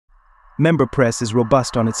MemberPress is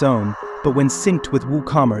robust on its own, but when synced with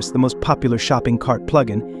WooCommerce, the most popular shopping cart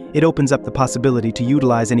plugin, it opens up the possibility to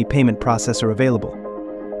utilize any payment processor available.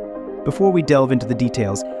 Before we delve into the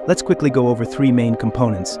details, let's quickly go over three main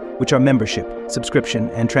components, which are membership, subscription,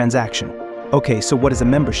 and transaction. Okay, so what is a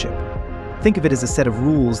membership? Think of it as a set of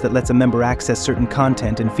rules that lets a member access certain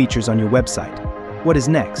content and features on your website. What is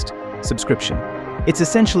next? Subscription. It's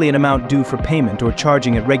essentially an amount due for payment or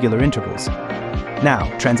charging at regular intervals.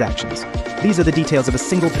 Now, transactions. These are the details of a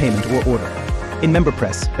single payment or order. In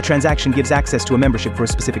MemberPress, a transaction gives access to a membership for a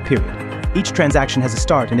specific period. Each transaction has a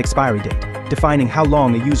start and expiry date, defining how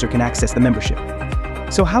long a user can access the membership.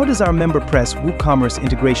 So how does our MemberPress WooCommerce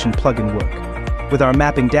integration plugin work? With our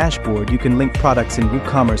mapping dashboard, you can link products in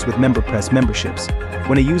WooCommerce with MemberPress memberships.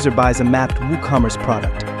 When a user buys a mapped WooCommerce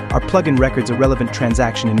product, our plugin records a relevant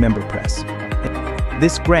transaction in MemberPress.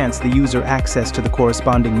 This grants the user access to the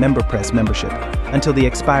corresponding MemberPress membership until the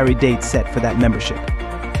expiry date set for that membership.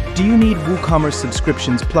 Do you need WooCommerce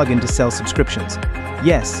subscriptions plugin to sell subscriptions?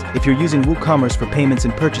 Yes, if you're using WooCommerce for payments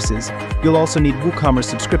and purchases, you'll also need WooCommerce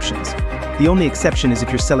subscriptions. The only exception is if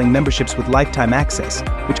you're selling memberships with lifetime access,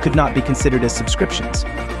 which could not be considered as subscriptions.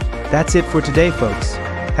 That's it for today, folks.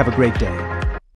 Have a great day.